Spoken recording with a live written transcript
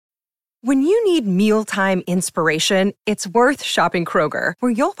When you need mealtime inspiration, it's worth shopping Kroger,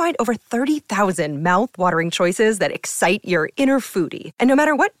 where you'll find over 30,000 mouth-watering choices that excite your inner foodie. And no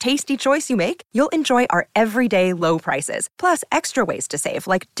matter what tasty choice you make, you'll enjoy our everyday low prices, plus extra ways to save,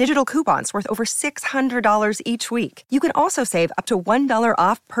 like digital coupons worth over $600 each week. You can also save up to $1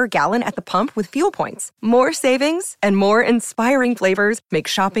 off per gallon at the pump with fuel points. More savings and more inspiring flavors make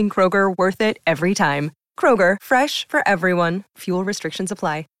shopping Kroger worth it every time. Kroger, fresh for everyone. Fuel restrictions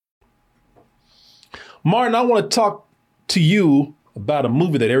apply. Martin, I want to talk to you about a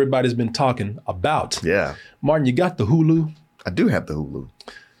movie that everybody's been talking about. Yeah. Martin, you got the Hulu? I do have the Hulu.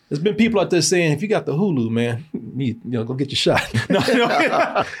 There's been people out there saying, if you got the Hulu, man, go get your shot.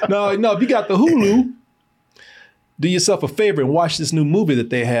 No, if you got the Hulu, do yourself a favor and watch this new movie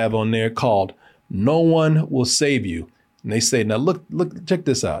that they have on there called No One Will Save You. And they say, now look, check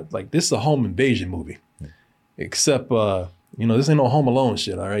this out. Like, this is a home invasion movie. Except, this ain't no Home Alone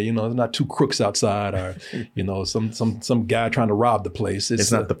shit, all right? There's not two crooks outside or, some guy trying to rob the place.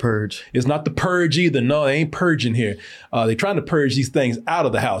 It's not The Purge. It's not The Purge either. No, they ain't purging here. They're trying to purge these things out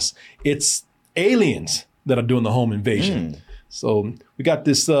of the house. It's aliens that are doing the home invasion. So we got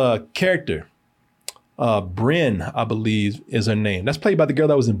this character, Bryn, I believe is her name. That's played by the girl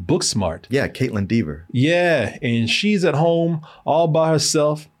that was in Booksmart. Yeah, Caitlin Dever. Yeah, and she's at home all by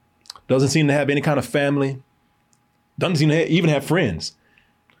herself. Doesn't seem to have any kind of family. Doesn't seem to even have friends.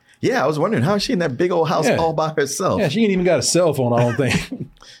 Yeah, I was wondering, how is she in that big old house all by herself? Yeah, she ain't even got a cell phone, I don't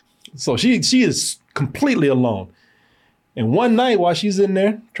think. So she is completely alone. And one night while she's in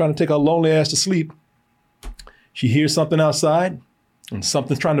there trying to take her lonely ass to sleep, she hears something outside and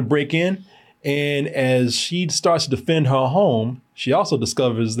something's trying to break in. And as she starts to defend her home, she also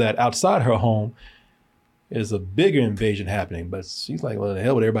discovers that outside her home is a bigger invasion happening. But she's like, well, the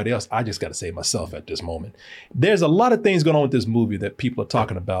hell with everybody else. I just got to save myself at this moment. There's a lot of things going on with this movie that people are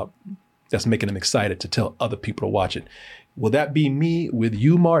talking about that's making them excited to tell other people to watch it. Will that be me with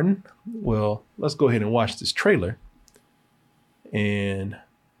you, Martin? Well, let's go ahead and watch this trailer. And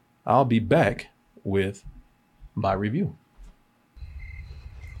I'll be back with my review.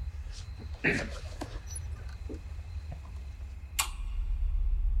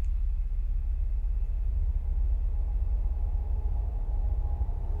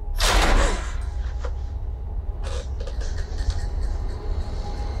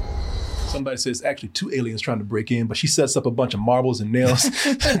 Somebody says actually two aliens trying to break in, but she sets up a bunch of marbles and nails.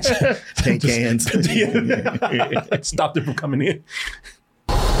 Paint cans. Stop them from coming in.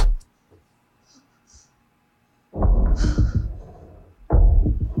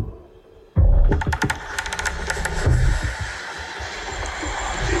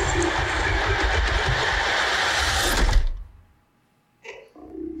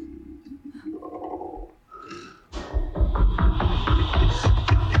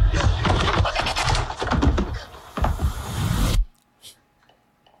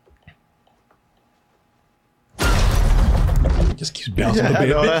 Just keeps bouncing on the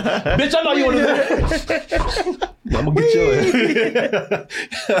bed. Bitch, I know you want to. I'm gonna get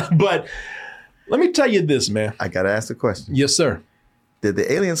your. But let me tell you this, man. I gotta ask a question. Yes, sir. Did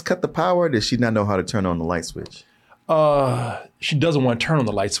the aliens cut the power? Or did she not know how to turn on the light switch? She doesn't want to turn on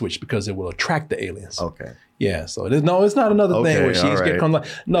the light switch because it will attract the aliens. Okay. Yeah. So it's not another thing where she's getting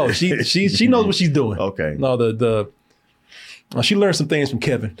no. She knows what she's doing. Okay. No, she learned some things from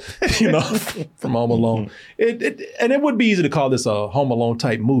Kevin, from Home Alone. And it would be easy to call this a Home Alone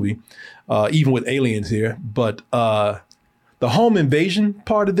type movie, even with aliens here. But the home invasion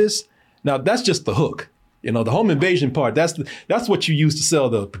part of this, now that's just the hook. The home invasion part, that's what you use to sell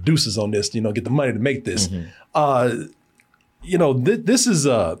the producers on this, get the money to make this. Mm-hmm. This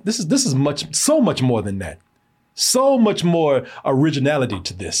is so much more than that. So much more originality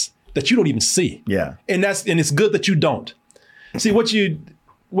to this that you don't even see. Yeah. And it's good that you don't. See, what you're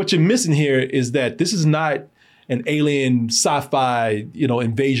missing here is that this is not an alien sci-fi,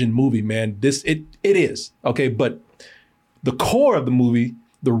 invasion movie, man. It is, okay? But the core of the movie,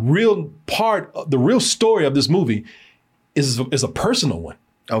 the real story of this movie is a personal one.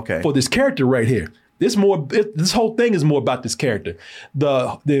 Okay. For this character right here. This whole thing is more about this character.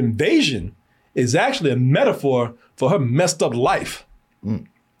 The invasion is actually a metaphor for her messed up life. Mm.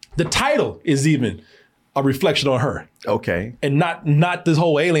 The title is even a reflection on her. Okay. And not this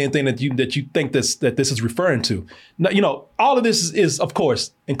whole alien thing that you think that this is referring to. Now, all of this is of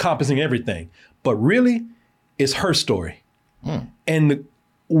course encompassing everything, but really it's her story. Mm. And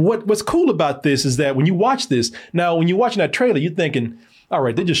what's cool about this is that when you watch this, now when you're watching that trailer, you're thinking, all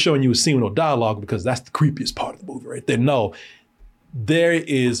right, they're just showing you a scene with no dialogue because that's the creepiest part of the movie right there. No, there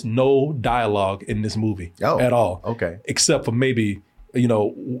is no dialogue in this movie at all. Okay. Except for maybe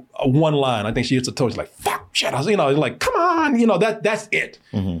one line. I think she hits a toe. She's like, fuck, shit. Like, come on, that's it.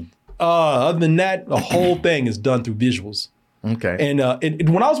 Other than that, the whole thing is done through visuals. Okay. And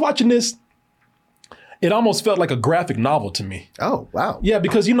when I was watching this, it almost felt like a graphic novel to me. Oh, wow. Yeah,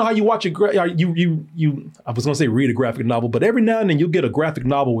 because you know how you watch I was going to say read a graphic novel, but every now and then you'll get a graphic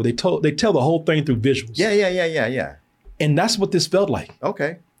novel where they tell the whole thing through visuals. Yeah. And that's what this felt like.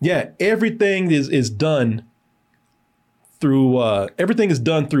 Okay. Yeah, everything is done through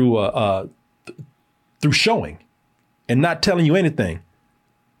through showing and not telling you anything.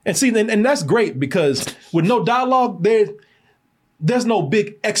 And see, and that's great because with no dialogue, there's no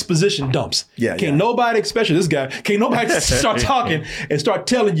big exposition dumps. Can't nobody, especially this guy, can't nobody start talking and start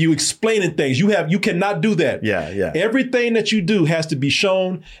telling you, explaining things. You cannot do that. Yeah. Everything that you do has to be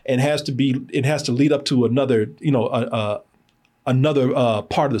shown and it has to lead up to another, another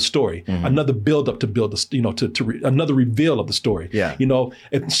part of the story, another build up to build, another reveal of the story. Yeah.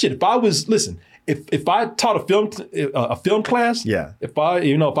 If I taught a film class, if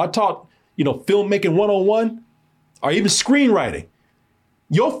I taught, filmmaking 101 or even screenwriting,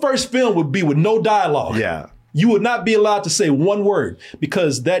 your first film would be with no dialogue. Yeah. You would not be allowed to say one word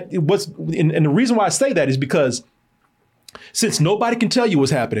because and the reason why I say that is because since nobody can tell you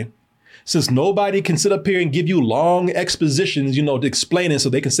what's happening, since nobody can sit up here and give you long expositions, to explain it so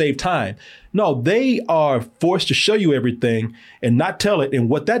they can save time. No, they are forced to show you everything and not tell it. And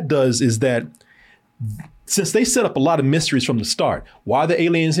what that does is that since they set up a lot of mysteries from the start, why are the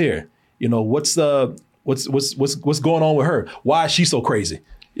aliens here? What's going on with her? Why is she so crazy?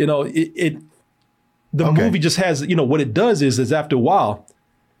 The movie just has, what it does is after a while,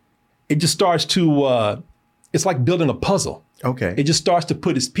 it just starts to, it's like building a puzzle. Okay. It just starts to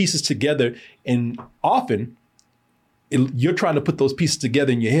put its pieces together. And often you're trying to put those pieces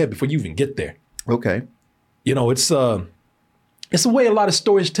together in your head before you even get there. Okay. It's the way a lot of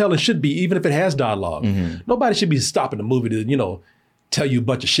storytelling should be, even if it has dialogue. Nobody should be stopping the movie to, tell you a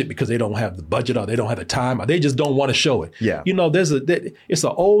bunch of shit because they don't have the budget or they don't have the time or they just don't want to show it. Yeah. It's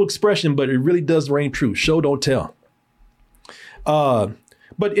an old expression, but it really does ring true. Show, don't tell. But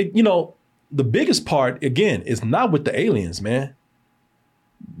the biggest part, again, is not with the aliens, man.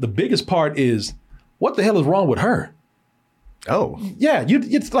 The biggest part is what the hell is wrong with her? Oh. Yeah,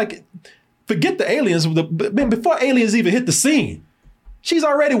 it's like, forget the aliens. Before aliens even hit the scene, she's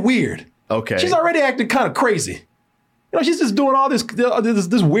already weird. Okay. She's already acting kind of crazy. She's just doing all this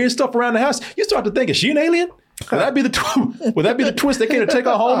weird stuff around the house. You start to think, is she an alien? Would that be the twist they came to take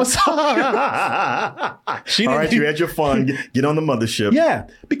her home or something? All right, you had your fun. Get on the mothership. Yeah,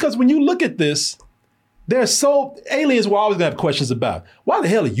 because when you look at this, aliens we're always gonna have questions about. Why the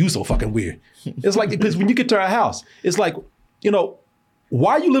hell are you so fucking weird? It's like, because when you get to our house, it's like,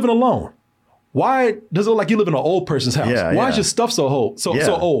 why are you living alone? Why does it look like you live in an old person's house? Why is your stuff so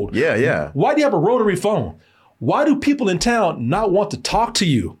old? Yeah. Why do you have a rotary phone? Why do people in town not want to talk to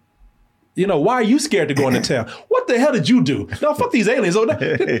you? Why are you scared to go into town? What the hell did you do? No, fuck these aliens. Sit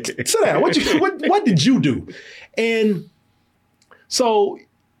down. What did you do? And so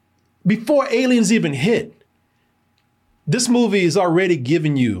before aliens even hit, this movie is already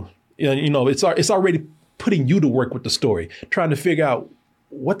giving you, it's already putting you to work with the story, trying to figure out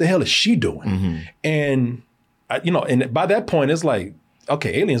what the hell is she doing? And, and by that point, it's like,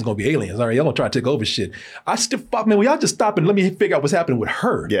 okay, aliens gonna be aliens. All right, y'all gonna try to take over shit. Will y'all just stop and let me figure out what's happening with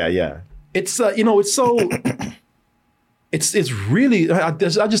her? Yeah. It's it's so it's really, I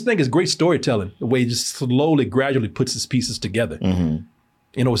just think it's great storytelling, the way it just slowly, gradually puts its pieces together.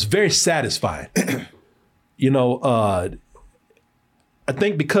 It's very satisfying. I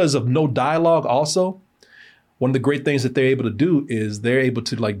think because of no dialogue also, one of the great things that they're able to do is they're able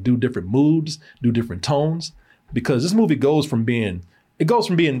to like do different moods, do different tones, because this movie goes from being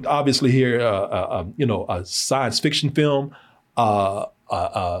obviously here, a science fiction film, a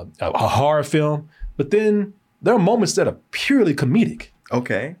horror film, but then there are moments that are purely comedic.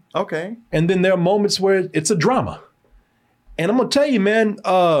 Okay. And then there are moments where it's a drama. And I'm gonna tell you, man,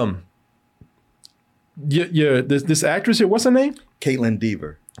 this actress here, what's her name? Kaitlyn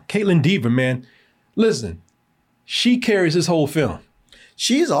Dever. Kaitlyn Dever, man. Listen, she carries this whole film.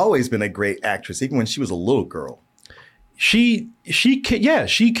 She's always been a great actress, even when she was a little girl. She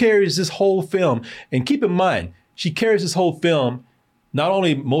carries this whole film. And keep in mind, she carries this whole film not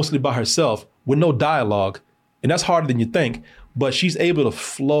only mostly by herself with no dialogue, and that's harder than you think, but she's able to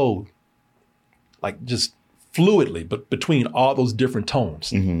flow like just fluidly, but between all those different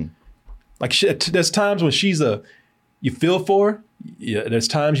tones. Like there's times when you feel for her. Yeah, there's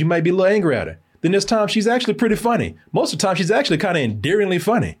times you might be a little angry at her. Then there's times she's actually pretty funny. Most of the time she's actually kind of endearingly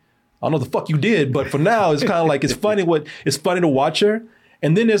funny. I don't know what the fuck you did, but for now, it's kind of like, it's funny to watch her.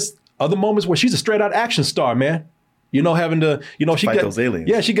 And then there's other moments where she's a straight out action star, man. You know, having to, you know, she fight got those aliens.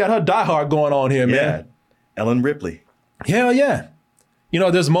 Yeah, she got her Die Hard going on here, man. Ellen Ripley. Hell yeah. You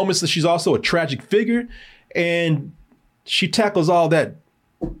know, there's moments that she's also a tragic figure, and she tackles all that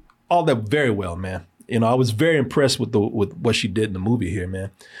very well, man. You know, I was very impressed with what she did in the movie here,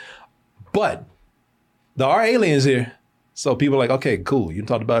 man. But there are aliens here. So people are like, okay, cool. You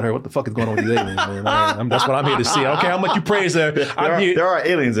talked about her. What the fuck is going on with these aliens, man? That's what I'm here to see. I don't care how much you praise her. There are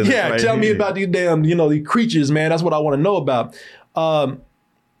aliens in Yeah, this, tell me about these damn, you know, these creatures, man. That's what I want to know about.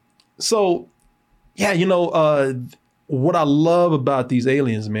 So, yeah, you know, what I love about these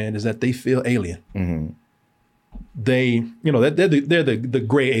aliens, man, is that they feel alien. Mm-hmm. They, you know, they're the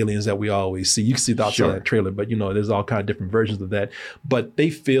gray aliens that we always see. You can see the outside of that trailer, but, you know, there's all kind of different versions of that. But they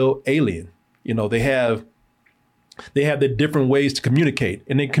feel alien. You know, they have their different ways to communicate,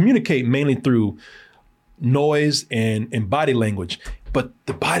 and they communicate mainly through noise and body language. But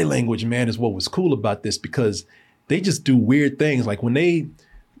the body language, man, is what was cool about this, because they just do weird things. Like when they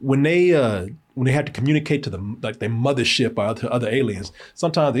had to communicate to their mothership or to other aliens,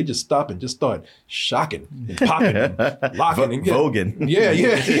 sometimes they just stop and just start shocking and popping and locking and voguing. Yeah.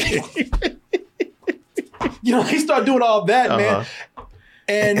 You know, they start doing all that, man.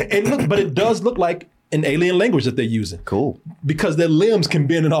 And look, but it does look like an alien language that they're using. Cool. Because their limbs can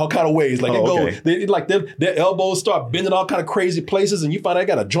bend in all kind of ways. Like their elbows start bending all kind of crazy places, and you find out they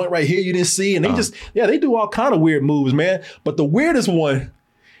got a joint right here you didn't see, and they do all kind of weird moves, man. But the weirdest one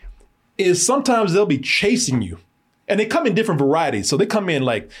is sometimes they'll be chasing you. And they come in different varieties. So they come in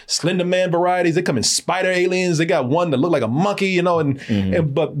like Slender Man varieties. They come in spider aliens. They got one that looked like a monkey, you know.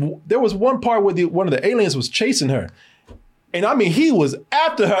 But there was one part where one of the aliens was chasing her. And I mean, he was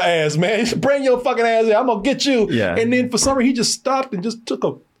after her ass, man. Bring your fucking ass in. I'm going to get you. Yeah. And then for some reason, he just stopped and just took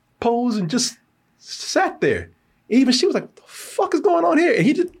a pose and just sat there. Even she was like, what the fuck is going on here? And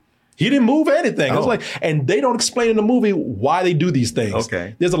he didn't move anything. I was like, and they don't explain in the movie why they do these things.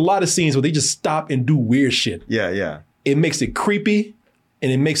 Okay. There's a lot of scenes where they just stop and do weird shit. Yeah. It makes it creepy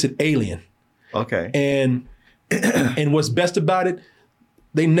and it makes it alien. Okay. And what's best about it,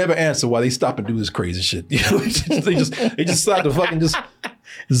 they never answer why they stop and do this crazy shit. You know, they just stop to fucking just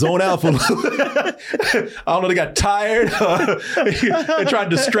zone out for a little. I don't know. They got tired. They tried to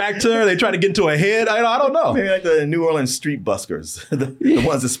distract her. They tried to get into her head. I don't know. Maybe like the New Orleans street buskers, the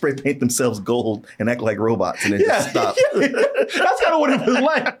ones that spray paint themselves gold and act like robots and then just stop. That's kind of what it was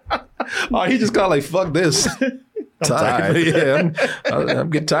like. He just kind of like, fuck this. I'm tired. Yeah, I'm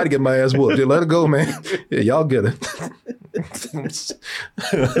getting tired of getting my ass whooped. Just let it go, man. Yeah, y'all get it.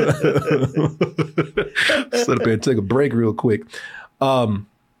 Sit up here and take a break real quick. Now,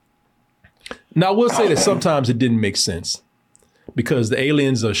 I will say that sometimes it didn't make sense, because the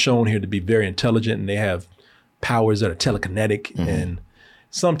aliens are shown here to be very intelligent and they have powers that are telekinetic. And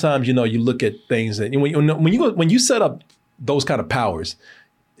sometimes, you know, you look at things that when you set up those kind of powers,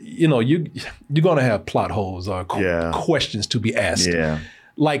 you know, you're going to have plot holes or questions to be asked. Yeah.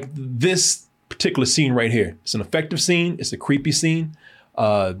 Like this particular scene right here. It's an effective scene. It's a creepy scene.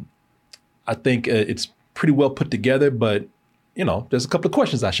 I think it's pretty well put together, but, you know, there's a couple of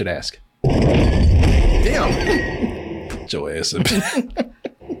questions I should ask. Damn. Put your ass up.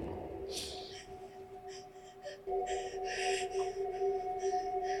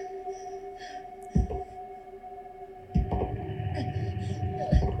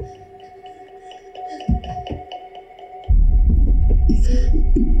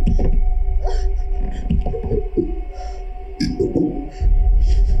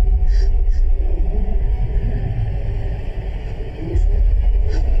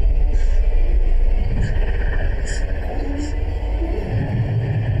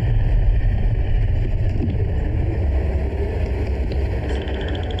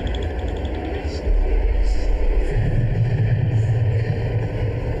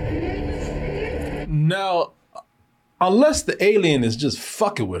 Now, unless the alien is just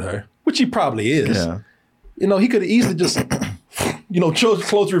fucking with her, which he probably is, you know, he could have easily just, you know,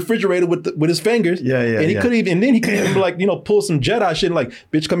 close the refrigerator with his fingers. And he could even, and then he could even like, you know, pull some Jedi shit and like,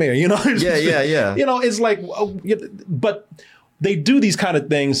 bitch, come here, you know? You know, it's like, but they do these kind of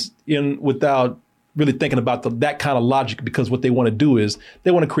things without really thinking about that kind of logic, because what they want to do is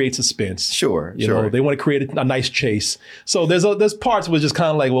they want to create suspense. Sure. You know, they want to create a nice chase. So there's parts where it's just kind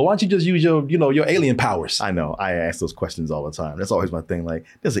of like, well, why don't you just use your alien powers? I know. I ask those questions all the time. That's always my thing. Like,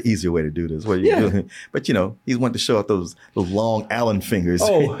 there's an easier way to do this. What are you doing? But you know, he wanted to show off those long Allen fingers.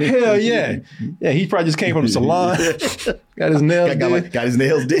 Oh, hell yeah. Yeah, he probably just came from the salon. Got his nails did. Got his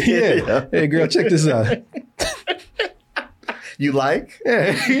nails did. Yeah. Hey girl, check this out. You like?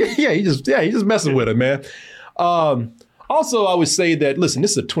 Yeah, he's just messing with it, man. Also, I would say that, listen,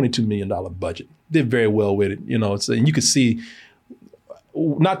 this is a $22 million budget. Did very well with it, you know. And you could see,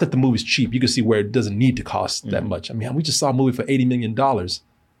 not that the movie's cheap, you can see where it doesn't need to cost that much. I mean, we just saw a movie for $80 million.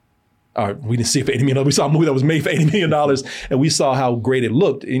 We didn't see it for $80 million. We saw a movie that was made for $80 million, and we saw how great it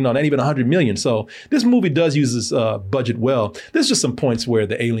looked, you know, not even $100 million. So this movie does use this budget well. There's just some points where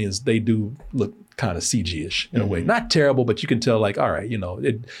the aliens, they do look kind of CG-ish in a way. Not terrible, but you can tell, like, all right, you know,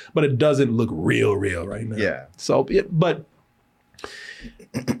 but it doesn't look real right now. Yeah. So, but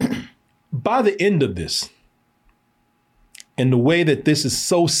by the end of this, and the way that this is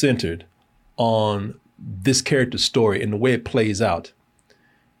so centered on this character's story and the way it plays out,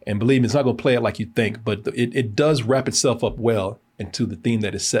 and believe me, it's not going to play out like you think, but it does wrap itself up well into the theme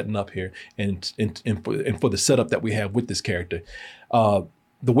that is setting up here, and for the setup that we have with this character.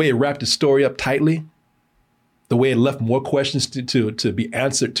 The way it wrapped the story up tightly, the way it left more questions to be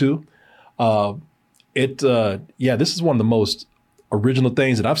answered to. This is one of the most original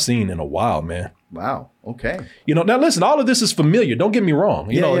things that I've seen in a while, man. Wow. Okay. You know, now listen, all of this is familiar. Don't get me wrong.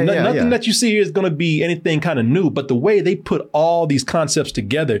 Nothing that you see here is going to be anything kind of new, but the way they put all these concepts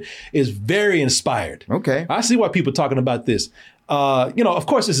together is very inspired. Okay. I see why people are talking about this. Of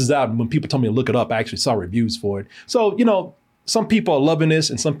course, this is out. When people told me to look it up, I actually saw reviews for it. So, you know, some people are loving this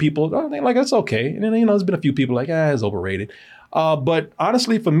and some people, they're like, that's okay. And then, you know, there's been a few people like, it's overrated. But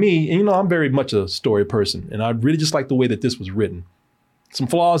honestly, for me, and, you know, I'm very much a story person, and I really just like the way that this was written. Some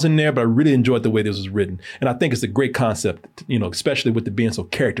flaws in there, but I really enjoyed the way this was written. And I think it's a great concept, you know, especially with it being so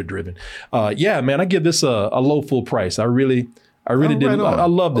character driven. Man, I give this a low full price. I really did. I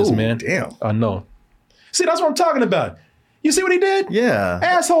love this, man. Damn. I know. See, that's what I'm talking about. You see what he did? Yeah.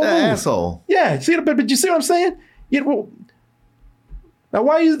 Asshole. Asshole. Yeah. See, but you see what I'm saying? Yeah. Well, now,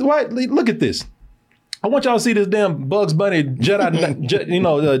 why look at this. I want y'all to see this damn Bugs Bunny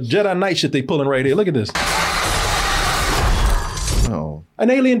Jedi Knight shit they pulling right here. Look at this. Oh. An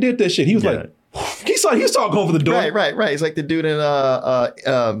alien did that shit. He was like, he saw going for the door. Right. It's like the dude in not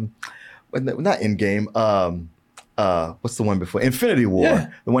Endgame. What's the one before? Infinity War. Yeah.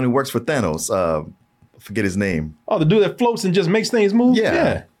 The one who works for Thanos. Forget his name. Oh, the dude that floats and just makes things move?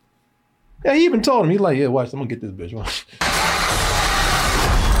 Yeah. Yeah, he even told him, he's like, yeah, watch, I'm gonna get this bitch. Watch.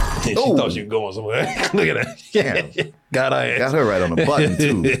 She thought she was going somewhere. Look at that. Yeah. Got her right on the button,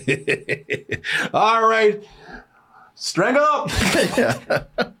 too. All right. Strangle up.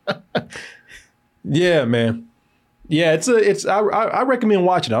 Yeah, man. Yeah, I recommend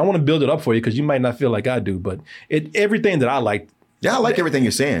watching it. I don't want to build it up for you because you might not feel like I do, but everything that I like. Yeah, I like everything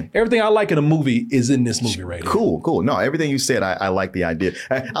you're saying. Everything I like in a movie is in this movie right here. Cool. No, everything you said, I like the idea.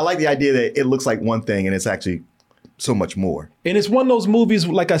 I like the idea that it looks like one thing and it's actually so much more. And it's one of those movies,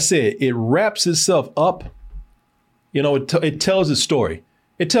 like I said, it wraps itself up. You know, it tells its story.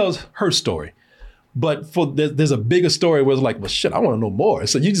 It tells her story. But there's a bigger story where it's like, well, shit, I want to know more.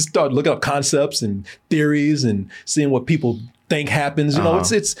 So you just start looking up concepts and theories and seeing what people think happens. You know,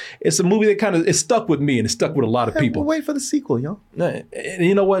 it's a movie that kind of, it stuck with me and it stuck with a lot of people. We'll wait for the sequel, yo.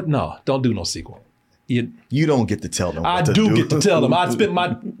 You know what? No, don't do no sequel. You don't get to tell them. I do get to tell them. I spent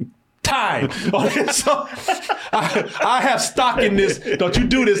my time on it. So I have stock in this. Don't you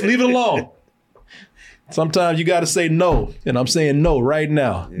do this. Leave it alone. Sometimes you got to say no. And I'm saying no right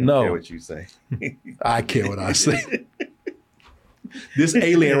now. No. I care what you say. I care what I say. This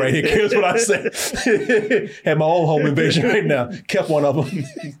alien right here cares what I say. Had my own home invasion right now. Kept one of them.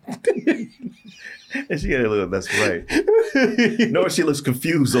 And she had a little, that's right. No, she looks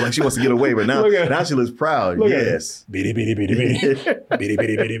confused, so like she wants to get away, but now she looks proud. Yes. Bitty, bitty, bitty, bitty. Bitty,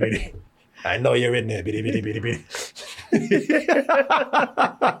 bitty, bitty, bitty. I know you're in there. Bitty, bitty, bitty, bitty.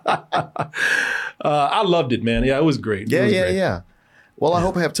 I loved it, man. Yeah, it was great. Yeah. Well, I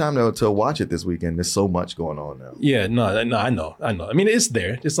hope I have time to watch it this weekend. There's so much going on now. Yeah, no, I know. I mean, it's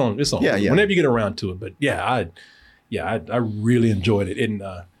there. It's on. Yeah. Whenever you get around to it. But I really enjoyed it. And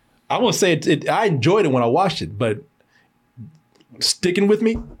I won't say I enjoyed it when I watched it, but sticking with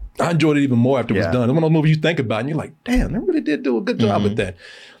me, I enjoyed it even more after it was done. It's one of those movies you think about and you're like, damn, they really did do a good job with that.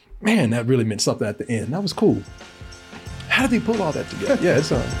 Man, that really meant something at the end. That was cool. How did they pull all that together? Yeah,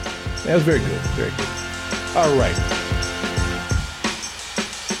 it was very good. Very good. All right.